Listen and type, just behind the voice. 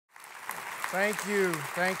Thank you,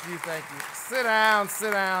 thank you, thank you. Sit down,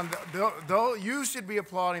 sit down. You should be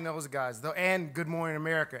applauding those guys. And Good Morning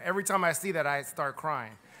America. Every time I see that, I start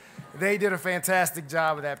crying. They did a fantastic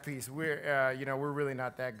job of that piece. We're really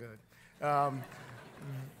not that good.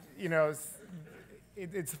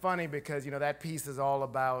 It's funny because that piece is all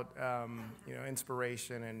about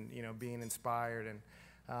inspiration and being inspired, and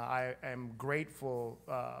I am grateful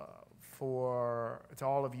to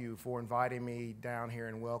all of you for inviting me down here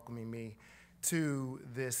and welcoming me to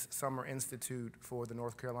this Summer Institute for the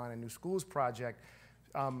North Carolina New Schools Project.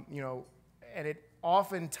 And it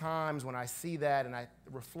oftentimes when I see that and I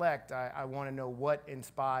reflect, I want to know what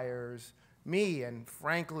inspires me, and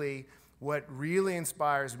frankly, what really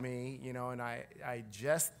inspires me, and I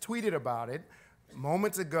just tweeted about it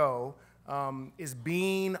moments ago, is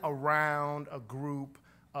being around a group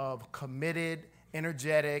of committed,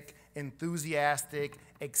 energetic, enthusiastic,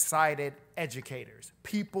 excited educators,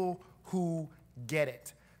 people who get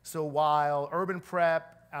it. So while Urban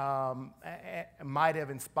Prep might have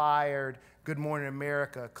inspired Good Morning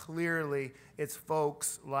America, clearly it's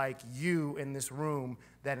folks like you in this room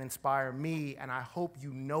that inspire me, and I hope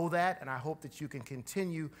you know that, and I hope that you can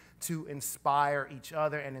continue to inspire each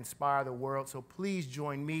other and inspire the world. So please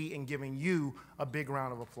join me in giving you a big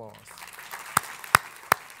round of applause.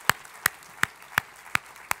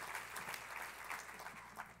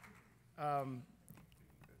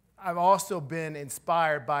 I've also been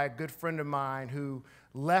inspired by a good friend of mine who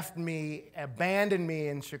left me, abandoned me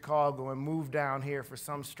in Chicago and moved down here for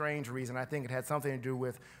some strange reason. I think it had something to do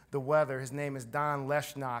with the weather. His name is Don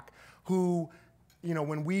Leschnock, who,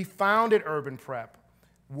 when we founded Urban Prep,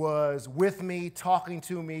 was with me, talking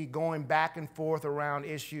to me, going back and forth around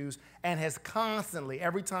issues, and has constantly,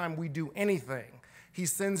 every time we do anything, he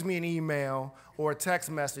sends me an email or a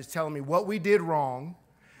text message telling me what we did wrong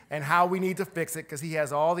and how we need to fix it, because he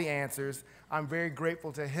has all the answers. I'm very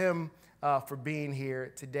grateful to him for being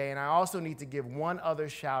here today. And I also need to give one other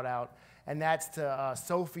shout out, and that's to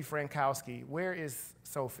Sophie Frankowski. Where is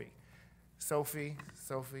Sophie? Sophie,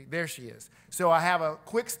 there she is. So I have a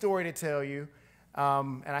quick story to tell you,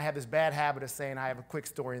 and I have this bad habit of saying I have a quick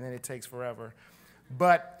story and then it takes forever.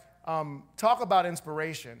 But talk about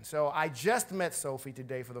inspiration. So I just met Sophie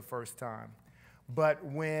today for the first time. But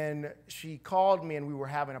when she called me and we were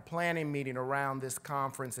having a planning meeting around this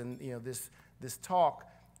conference and this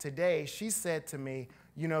talk today, she said to me,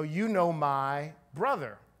 you know my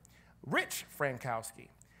brother, Rich Frankowski.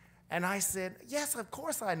 And I said, yes, of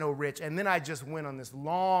course I know Rich. And then I just went on this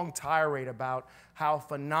long tirade about how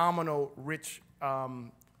phenomenal Rich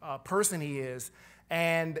person he is.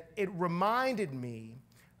 And it reminded me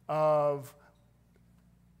of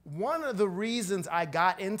one of the reasons I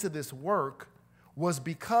got into this work was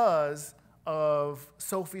because of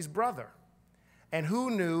Sophie's brother. And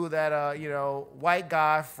who knew that a white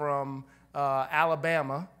guy from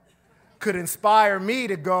Alabama could inspire me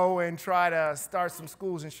to go and try to start some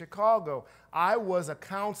schools in Chicago? I was a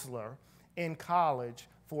counselor in college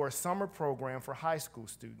for a summer program for high school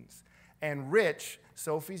students. And Rich,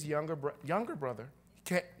 Sophie's younger brother,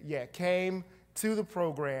 came to the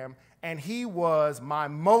program, and he was my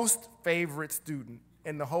most favorite student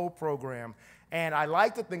in the whole program. And I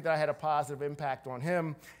like to think that I had a positive impact on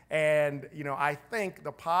him. And I think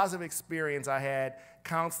the positive experience I had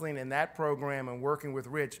counseling in that program and working with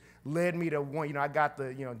Rich led me to want, I got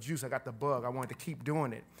the juice, I got the bug. I wanted to keep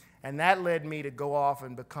doing it. And that led me to go off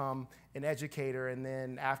and become an educator. And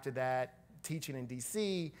then after that, teaching in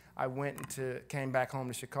DC, I came back home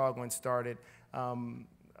to Chicago and started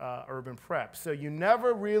Urban Prep. So you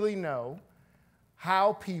never really know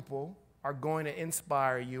how people are going to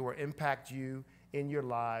inspire you or impact you in your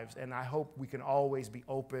lives, and I hope we can always be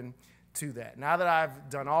open to that. Now that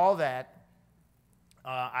I've done all that,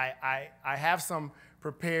 I have some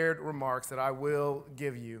prepared remarks that I will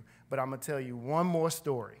give you, but I'm gonna tell you one more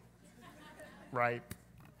story, right?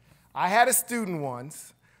 I had a student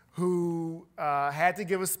once who had to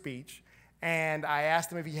give a speech, and I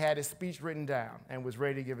asked him if he had his speech written down and was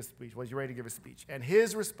ready to give a speech. Was he ready to give a speech? And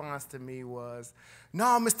his response to me was,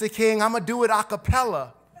 no, Mr. King, I'm going to do it a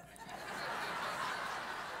cappella.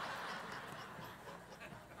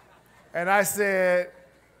 And I said,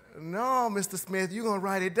 no, Mr. Smith, you're going to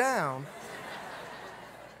write it down.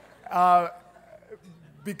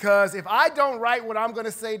 Because if I don't write what I'm going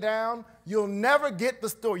to say down, you'll never get the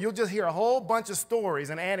story. You'll just hear a whole bunch of stories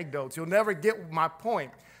and anecdotes. You'll never get my point.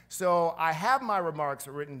 So I have my remarks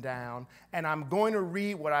written down, and I'm going to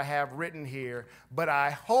read what I have written here, but I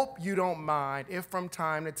hope you don't mind if from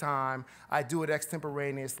time to time I do it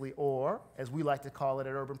extemporaneously, or, as we like to call it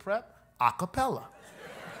at Urban Prep, a cappella.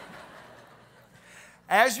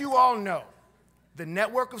 As you all know, The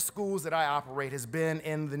network of schools that I operate has been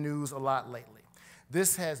in the news a lot lately.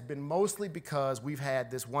 This has been mostly because we've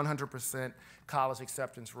had this 100% college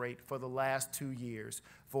acceptance rate for the last 2 years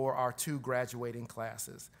for our 2 graduating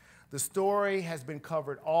classes. The story has been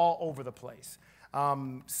covered all over the place.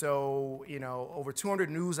 Over 200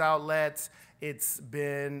 news outlets. It's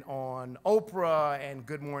been on Oprah and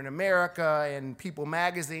Good Morning America and People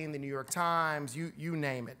Magazine, the New York Times, you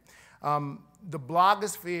name it. The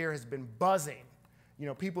blogosphere has been buzzing.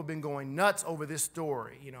 People have been going nuts over this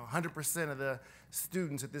story. 100% of the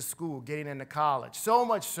students at this school getting into college. So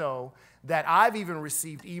much so that I've even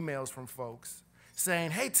received emails from folks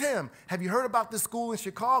saying, hey, Tim, have you heard about this school in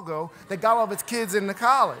Chicago that got all of its kids into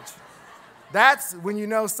college? That's when you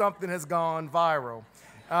know something has gone viral.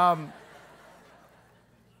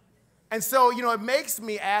 It makes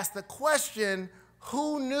me ask the question,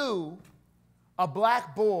 who knew a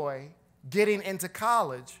black boy getting into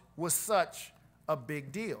college was such a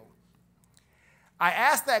big deal? I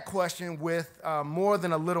ask that question with more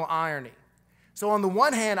than a little irony. So on the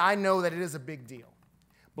one hand, I know that it is a big deal.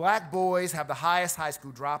 Black boys have the highest high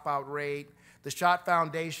school dropout rate. The Schott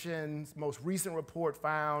Foundation's most recent report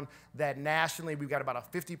found that nationally we've got about a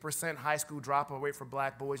 50% high school dropout rate for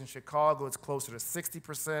black boys. In Chicago, it's closer to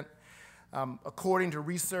 60%. According to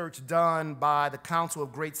research done by the Council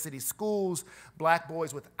of Great City Schools, black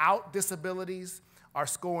boys without disabilities are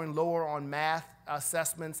scoring lower on math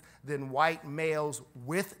assessments than white males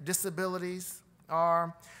with disabilities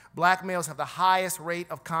are. Black males have the highest rate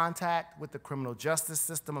of contact with the criminal justice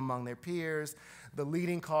system among their peers. The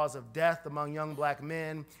leading cause of death among young black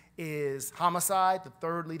men is homicide. The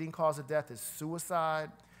 3rd leading cause of death is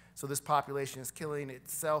suicide. So this population is killing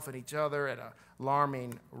itself and each other at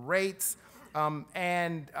alarming rates.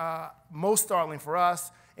 Most startling for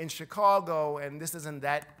us, in Chicago, and this isn't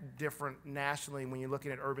that different nationally when you're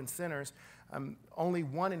looking at urban centers, only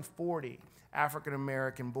 1 in 40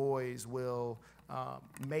 African-American boys will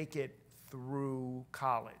make it through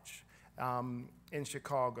college in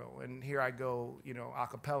Chicago. And here I go, a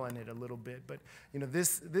cappella in it a little bit. But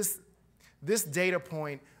this data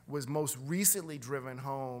point was most recently driven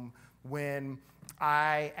home when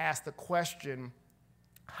I asked the question,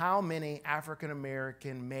 how many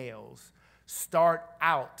African-American males start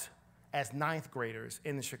out as 9th graders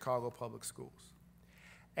in the Chicago public schools?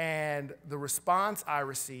 And the response I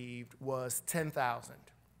received was 10,000.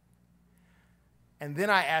 And then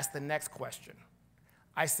I asked the next question.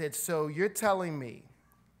 I said, so you're telling me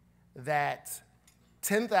that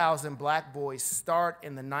 10,000 black boys start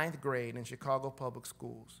in the 9th grade in Chicago public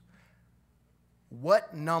schools.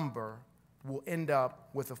 What number will end up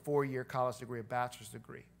with a 4-year college degree, a bachelor's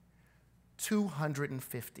degree?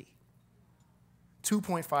 250.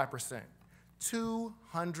 2.5%.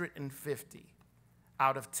 250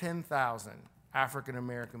 out of 10,000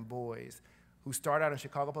 African-American boys who start out in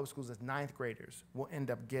Chicago public schools as 9th graders will end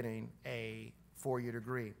up getting a 4-year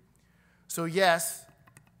degree. So yes,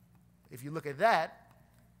 if you look at that,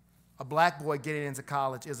 a black boy getting into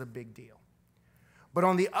college is a big deal. But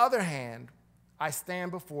on the other hand, I stand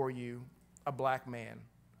before you, a black man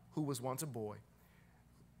who was once a boy,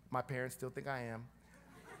 my parents still think I am,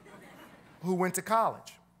 who went to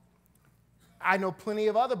college. I know plenty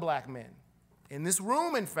of other black men, in this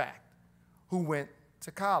room in fact, who went to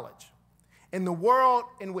college. In the world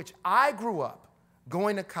in which I grew up,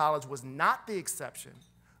 going to college was not the exception.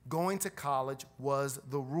 Going to college was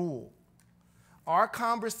the rule. Our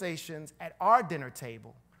conversations at our dinner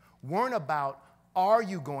table weren't about, are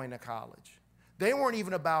you going to college? They weren't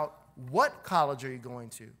even about, what college are you going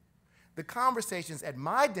to? The conversations at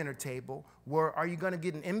my dinner table were, are you going to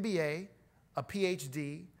get an MBA, a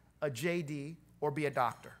PhD, a JD, or be a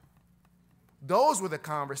doctor? Those were the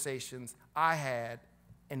conversations I had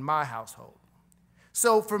in my household.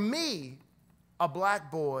 So for me, a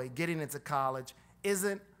black boy getting into college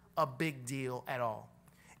isn't a big deal at all.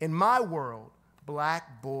 In my world,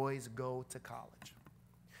 black boys go to college.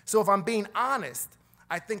 So if I'm being honest,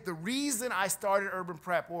 I think the reason I started Urban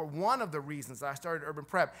Prep, or one of the reasons I started Urban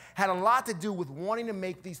Prep, had a lot to do with wanting to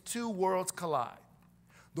make these 2 worlds collide.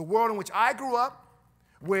 The world in which I grew up,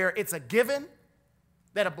 where it's a given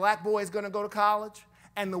that a black boy is going to go to college,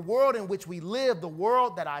 and the world in which we live, the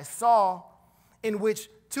world that I saw, in which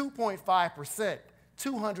 2.5%,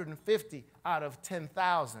 250 out of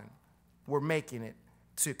 10,000 were making it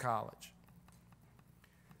to college.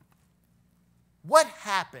 What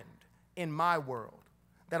happened in my world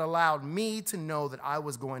that allowed me to know that I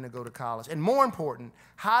was going to go to college? And more important,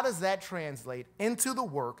 how does that translate into the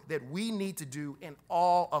work that we need to do in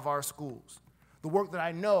all of our schools? the work that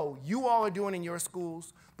I know you all are doing in your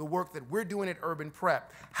schools, the work that we're doing at Urban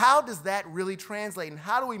Prep. How does that really translate, and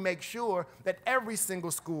how do we make sure that every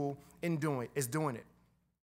single school is doing it?